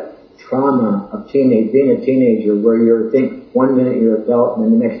through that trauma of being a teenager, where you think 1 minute you're adult, and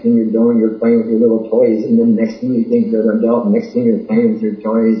then the next thing you're doing, you're playing with your little toys, and then the next thing you think you're an adult, and the next thing you're playing with your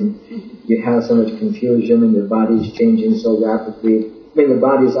toys, and you have so much confusion, and your body's changing so rapidly. I mean, the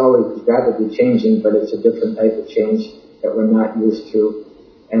body's always rapidly changing, but it's a different type of change that we're not used to.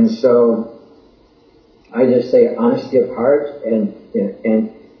 And so I just say honesty of heart, and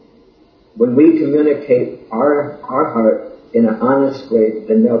when we communicate our heart in an honest way,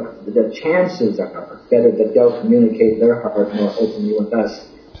 then the chances are better that they'll communicate their heart more openly with us.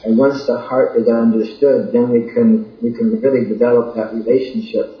 And once the heart is understood, then we can really develop that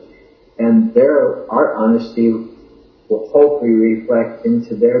relationship. And our honesty will hopefully reflect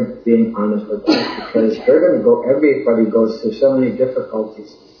into their being honest with us, because everybody goes through so many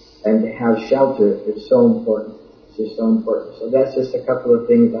difficulties, and to have shelter is so important. It's just so important. So that's just a couple of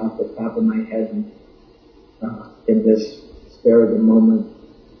things off the top of my head in this spare of the moment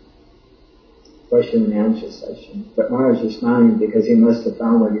question and answer session. But Maharaj is smiling because he must have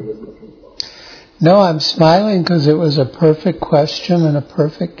found what he was looking for. No, I'm smiling because it was a perfect question and a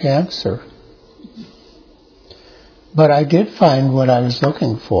perfect answer. But I did find what I was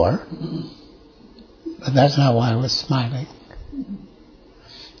looking for. But that's not why I was smiling.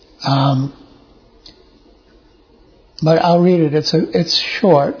 But I'll read it. It's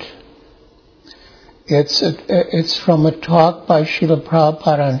short. It's from a talk by Srila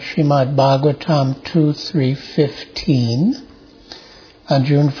Prabhupada on Srimad Bhagavatam 2.3.15 on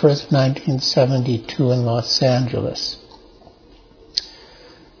June 1st, 1972 in Los Angeles.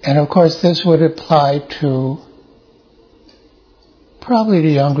 And of course this would apply to probably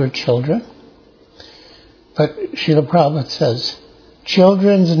the younger children. But Srila Prabhupada says,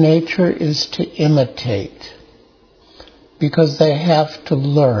 children's nature is to imitate because they have to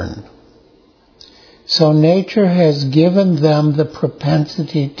learn. So nature has given them the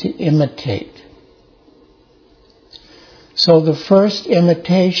propensity to imitate. So the first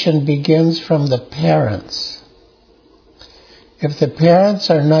imitation begins from the parents. If the parents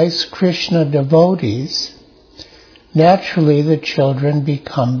are nice Krishna devotees, naturally the children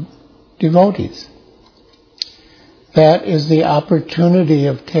become devotees. That is the opportunity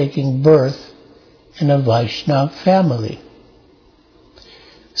of taking birth in a Vaishnav family.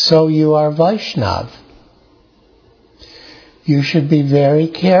 So you are Vaishnav. You should be very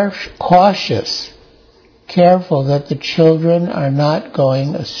cautious, careful that the children are not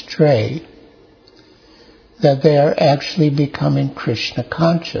going astray, that they are actually becoming Krishna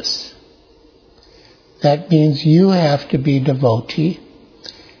conscious. That means you have to be devotee,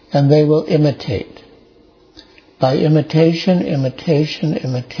 and they will imitate. By imitation,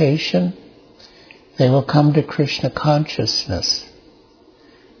 they will come to Krishna consciousness.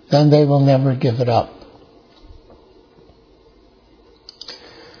 Then they will never give it up.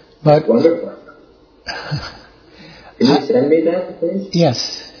 But wonderful. Can you send me that, please?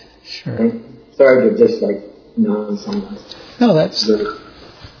 Yes, sure. Sorry to just nonsense. No, that's good.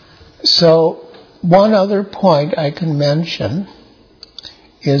 So one other point I can mention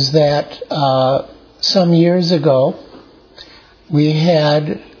is that some years ago we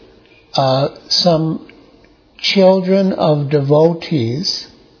had some children of devotees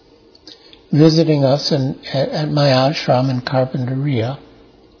visiting us at my ashram in Carpinteria,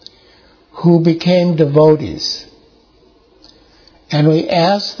 who became devotees. And we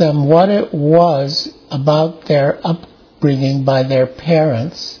asked them what it was about their upbringing by their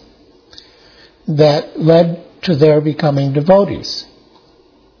parents that led to their becoming devotees.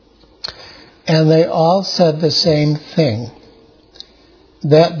 And they all said the same thing,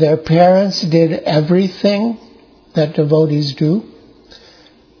 that their parents did everything that devotees do,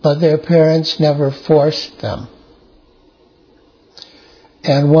 but their parents never forced them.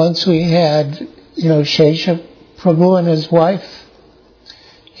 And once we had, Shesha Prabhu and his wife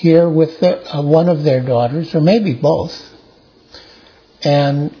here with one of their daughters, or maybe both.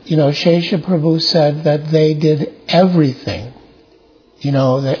 And, Shesha Prabhu said that they did everything.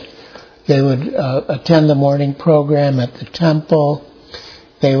 That they would attend the morning program at the temple.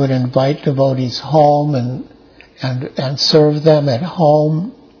 They would invite devotees home and serve them at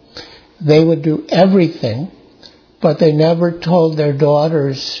home. They would do everything, but they never told their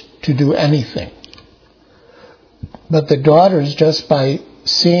daughters to do anything. But the daughters, just by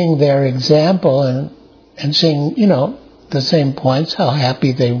seeing their example and seeing, the same points, how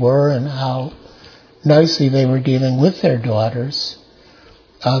happy they were and how nicely they were dealing with their daughters,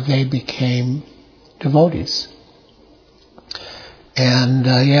 they became devotees. And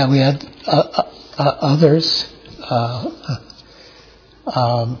we had others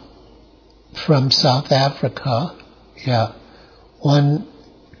from South Africa. One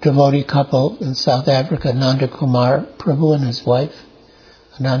devotee couple in South Africa, Nanda Kumar Prabhu and his wife,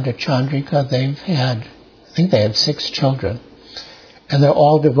 Ananda Chandrika, I think they had 6 children, and they're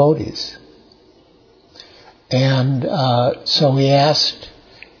all devotees. And so we asked,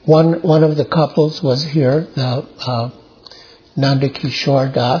 one of the couples was here, the Nanda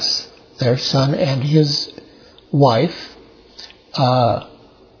Kishore Das, their son, and his wife, Kandarpa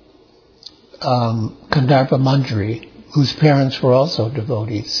Manjari, whose parents were also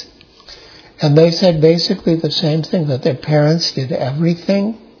devotees. And they said basically the same thing, that their parents did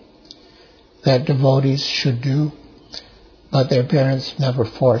everything that devotees should do, but their parents never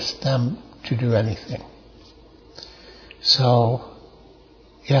forced them to do anything. So,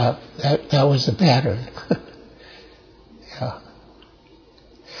 that was the pattern.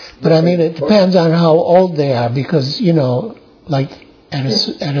 But it depends on how old they are, because, at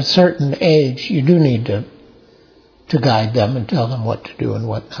a certain age, you do need to guide them and tell them what to do and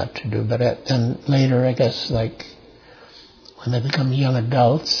what not to do. But then later, I guess, when they become young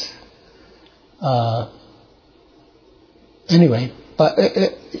adults, Anyway, but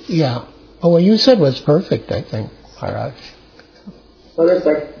yeah. But what you said was perfect, I think, Maharaj. Well, it's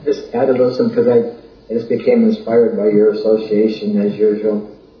like just add a little because I just became inspired by your association as usual,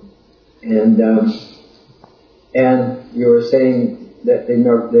 and you were saying that they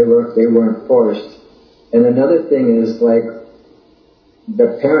weren't forced. And another thing is like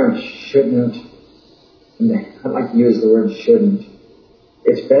the parents shouldn't. I like to use the word shouldn't.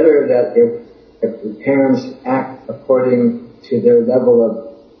 It's better that if the parents act according to their level of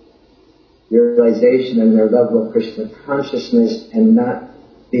realization and their level of Krishna consciousness and not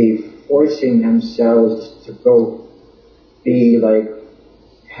be forcing themselves to go be like,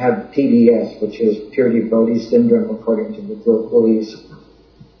 have PDS, which is Pure Devotee Syndrome according to the Gurukuli's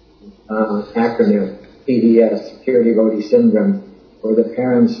acronym, PDS, Pure Devotee Syndrome, where the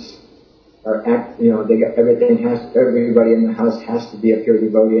parents are they got everybody in the house has to be a pure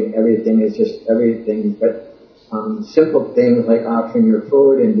devotee and everything is just everything, but simple things like offering your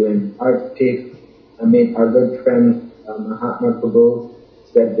food and doing artik. I mean, our good friend Mahatma Prabhu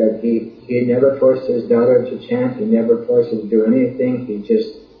said that he never forced his daughter to chant. He never forced her to do anything. He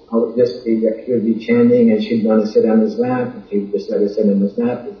would be chanting and she'd want to sit on his lap. And he'd just let her sit on his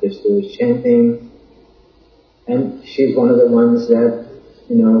lap and just do his chanting. And she's one of the ones that,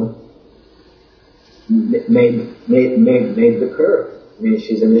 made the curve. I mean,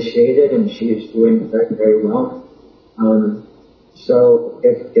 she's initiated and she's doing very, very well. So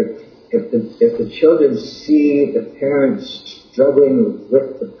if the children see the parents struggling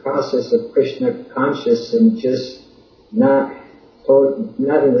with the process of Krishna conscious and just not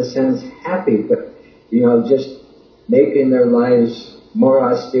in a sense happy, but just making their lives more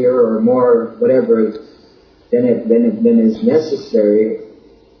austere or more whatever than is necessary,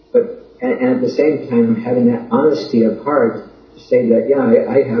 but and at the same time having that honesty of heart to say that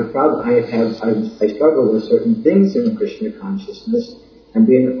I struggle with certain things in Krishna consciousness, and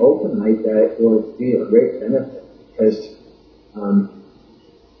being open like that will be a great benefit, because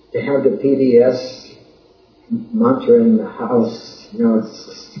to have the PDS mantra in the house, it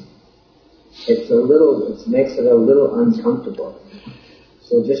makes it a little uncomfortable.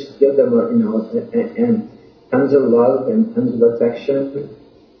 So just give them and tons of love and tons of affection.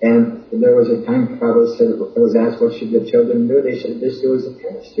 And there was a time Prabhupada said, I was asked what should the children do? They should just do as the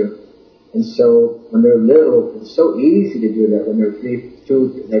parents do. And so when they're little, it's so easy to do that when they're 3,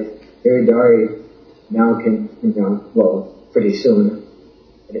 2, like Dari now can, pretty soon.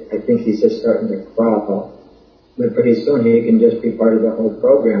 I think he's just starting to crawl. But pretty soon he can just be part of the whole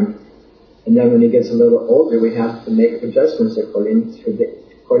program. And then when he gets a little older, we have to make adjustments according to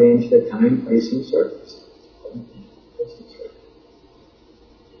the time, place, and circumstance.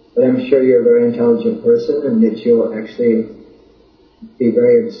 But I'm sure you're a very intelligent person and that you'll actually be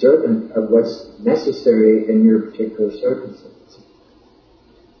very observant of what's necessary in your particular circumstance.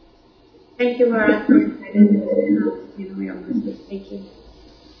 Thank you, Maharaj, for your guidance and your message. Thank you.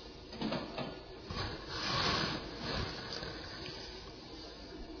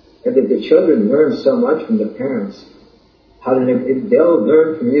 And the children learn so much from the parents. They'll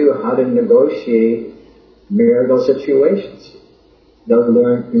learn from you how to negotiate marital situations. They'll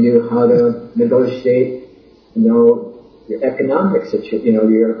learn from you how to negotiate, your economic situation,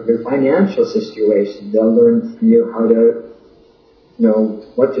 your financial situation. They'll learn from you how to,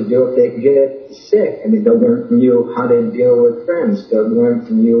 what to do if they get sick. I mean, they'll learn from you how to deal with friends. They'll learn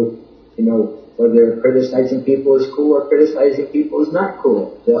from you, whether criticizing people is cool or criticizing people is not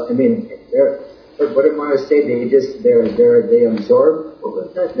cool. What did Mara say? They absorb. What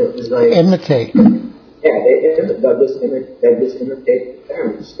was that? It was like imitate. Yeah, they'll just imitate the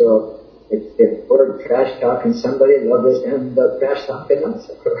parents. So if we're trash talking somebody, they'll just end up trash talking us.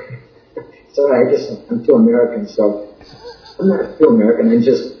 So I'm too American. So I'm not too American. I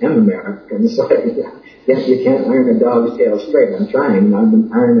just am American. So you can't iron a dog's tail straight. I'm trying. I've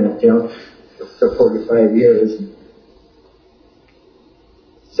been ironing that tail for 45 years.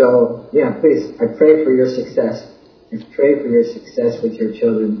 So please, I pray for your success. I pray for your success with your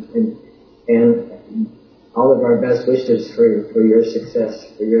children and all of our best wishes for your success,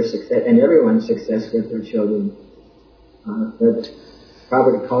 and everyone's success with their children. That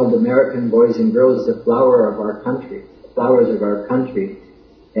Prabhupada called American boys and girls the flower of our country, the flowers of our country.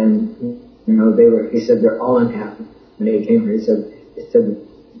 And, he said they're all unhappy. When he came here, he said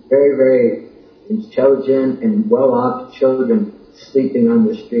very, very intelligent and well-off children sleeping on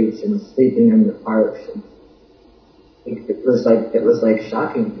the streets and sleeping in the parks. And it was like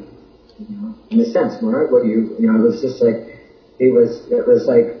shocking. In a sense, Maharaj, it was just like, it was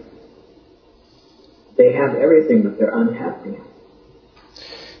like, they have everything, but they're unhappy.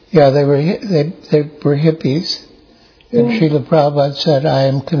 Yeah, they were hippies. And Srila Prabhupada said, I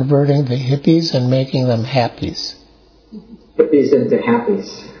am converting the hippies and making them happies. Hippies into happies.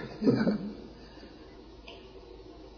 Yeah.